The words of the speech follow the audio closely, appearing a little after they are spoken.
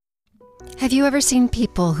Have you ever seen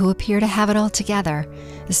people who appear to have it all together,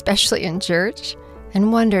 especially in church,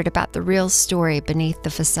 and wondered about the real story beneath the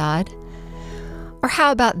facade? Or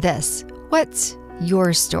how about this? What's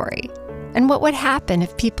your story? And what would happen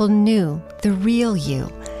if people knew the real you?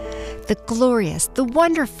 The glorious, the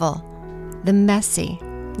wonderful, the messy,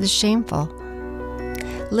 the shameful.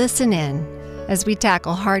 Listen in as we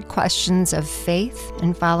tackle hard questions of faith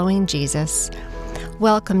and following Jesus.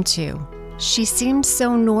 Welcome to She Seems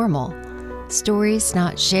So Normal, Stories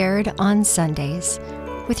Not Shared on Sundays,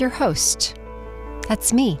 with your host.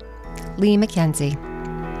 That's me, Lee McKenzie.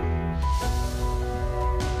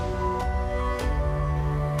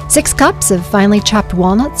 6 cups of finely chopped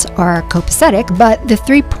walnuts are copacetic, but the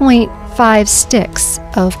 3.5 sticks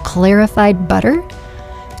of clarified butter,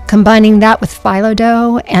 combining that with phyllo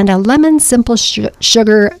dough and a lemon simple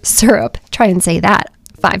sugar syrup, try and say that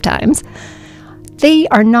 5 times, they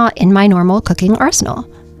are not in my normal cooking arsenal.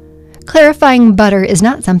 Clarifying butter is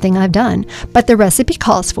not something I've done, but the recipe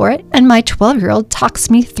calls for it, and my 12-year-old talks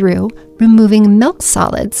me through removing milk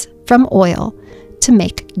solids from oil to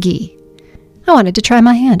make ghee. I wanted to try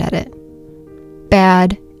my hand at it.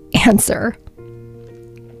 Bad answer.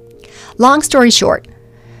 Long story short,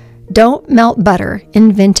 don't melt butter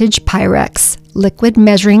in vintage Pyrex liquid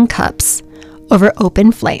measuring cups over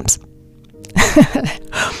open flames.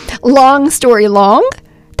 Long story long,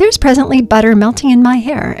 there's presently butter melting in my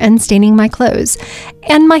hair and staining my clothes,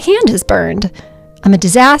 and my hand is burned. I'm a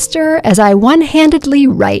disaster as I one-handedly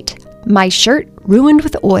write, my shirt ruined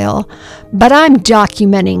with oil, but I'm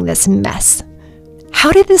documenting this mess.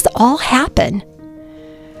 How did this all happen?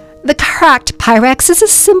 The cracked Pyrex is a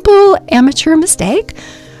simple amateur mistake.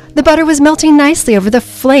 The butter was melting nicely over the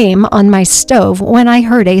flame on my stove when I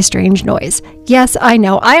heard a strange noise. Yes, I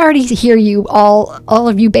know. I already hear you, all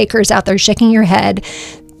of you bakers out there shaking your head,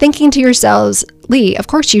 thinking to yourselves, Lee, of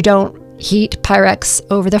course you don't heat Pyrex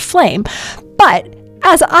over the flame. But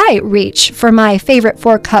as I reach for my favorite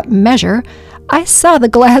 4-cup measure, I saw the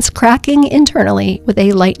glass cracking internally with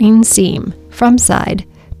a lightning seam from side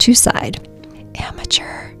to side.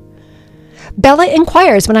 Amateur. Bella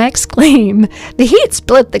inquires when I exclaim, the heat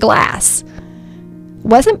split the glass.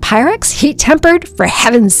 Wasn't Pyrex heat tempered, for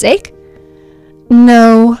heaven's sake?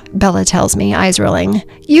 No, Bella tells me, eyes rolling.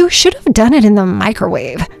 You should have done it in the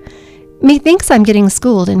microwave. Methinks I'm getting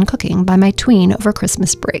schooled in cooking by my tween over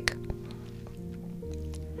Christmas break.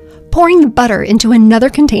 Pouring the butter into another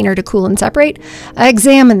container to cool and separate, I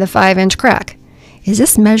examine the 5-inch crack. Is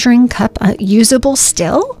this measuring cup usable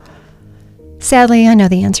still? Sadly, I know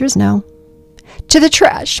the answer is no. To the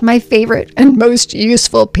trash, my favorite and most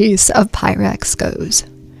useful piece of Pyrex goes.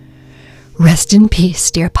 Rest in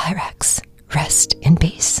peace, dear Pyrex. Rest in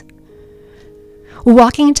peace.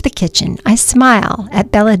 Walking into the kitchen, I smile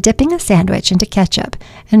at Bella dipping a sandwich into ketchup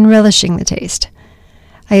and relishing the taste.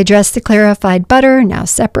 I address the clarified butter, now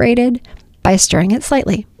separated, by stirring it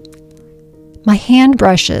slightly. My hand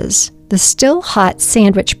brushes the still hot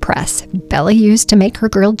sandwich press Bella used to make her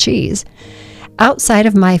grilled cheese. Outside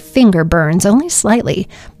of my finger burns only slightly,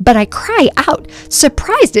 but I cry out,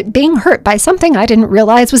 surprised at being hurt by something I didn't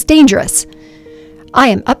realize was dangerous. I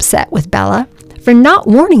am upset with Bella for not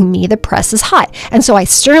warning me the press is hot, and so I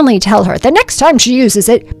sternly tell her the next time she uses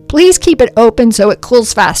it, please keep it open so it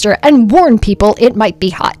cools faster and warn people it might be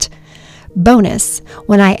hot. Bonus,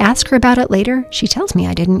 when I ask her about it later, she tells me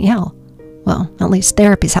I didn't yell. Well, at least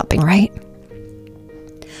therapy's helping, right?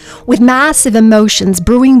 With massive emotions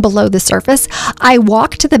brewing below the surface, I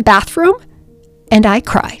walk to the bathroom and I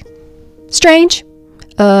cry. Strange?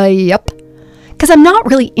 Yup. Because I'm not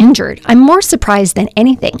really injured. I'm more surprised than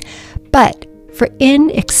anything. But for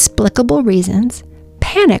inexplicable reasons,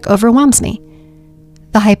 panic overwhelms me.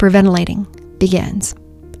 The hyperventilating begins.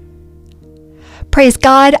 Praise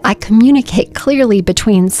God, I communicate clearly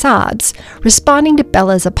between sobs, responding to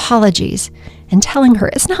Bella's apologies and telling her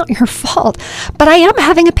it's not your fault, but I am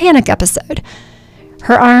having a panic episode.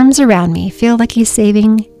 Her arms around me feel like a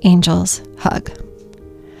saving angel's hug.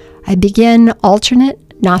 I begin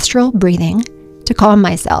alternate nostril breathing to calm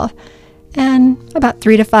myself, and about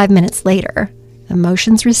 3 to 5 minutes later,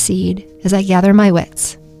 emotions recede as I gather my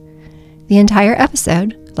wits. The entire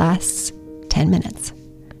episode lasts 10 minutes.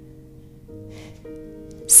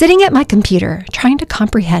 Sitting at my computer, trying to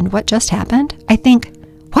comprehend what just happened, I think,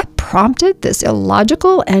 what prompted this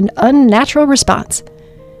illogical and unnatural response?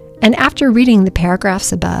 And after reading the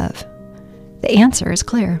paragraphs above, the answer is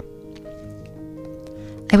clear.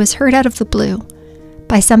 I was hurt out of the blue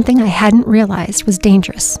by something I hadn't realized was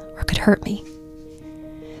dangerous or could hurt me.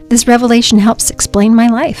 This revelation helps explain my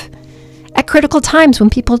life. At critical times when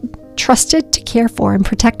people trusted to care for and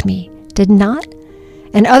protect me did not,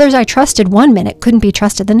 and others I trusted one minute couldn't be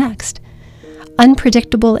trusted the next.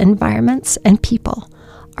 Unpredictable environments and people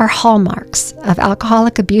are hallmarks of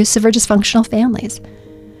alcoholic, abusive, or dysfunctional families.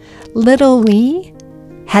 Little Lee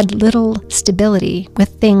had little stability, with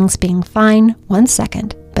things being fine one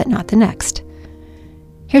second, but not the next.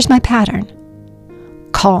 Here's my pattern.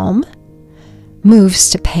 Calm moves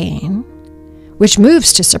to pain, which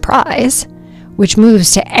moves to surprise, which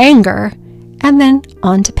moves to anger, and then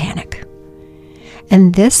on to panic.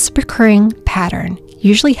 And this recurring pattern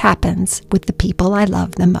usually happens with the people I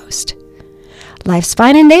love the most. Life's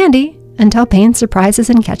fine and dandy until pain surprises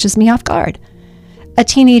and catches me off guard. A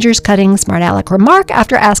teenager's cutting smart aleck remark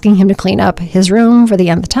after asking him to clean up his room for the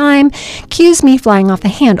nth time cues me flying off the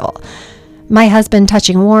handle. My husband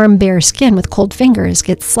touching warm, bare skin with cold fingers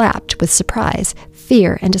gets slapped with surprise,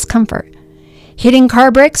 fear, and discomfort. Hitting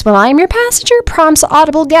car brakes while I'm your passenger prompts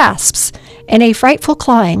audible gasps and a frightful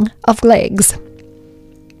clawing of legs.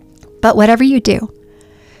 But whatever you do,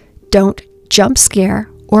 don't jump scare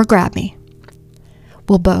or grab me.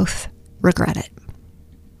 We'll both regret it.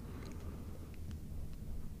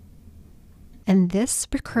 And this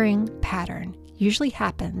recurring pattern usually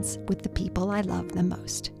happens with the people I love the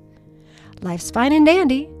most. Life's fine and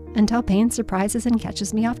dandy until pain surprises and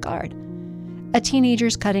catches me off guard. A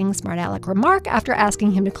teenager's cutting smart aleck remark after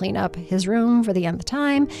asking him to clean up his room for the nth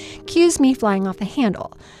time cues me flying off the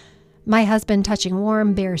handle. My husband touching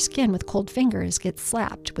warm, bare skin with cold fingers gets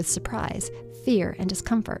slapped with surprise, fear, and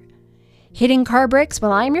discomfort. Hitting car brakes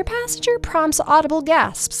while I'm your passenger prompts audible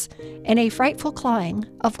gasps and a frightful clawing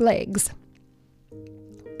of legs.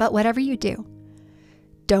 But whatever you do,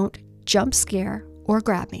 don't jump scare or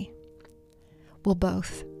grab me. We'll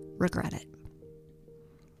both regret it.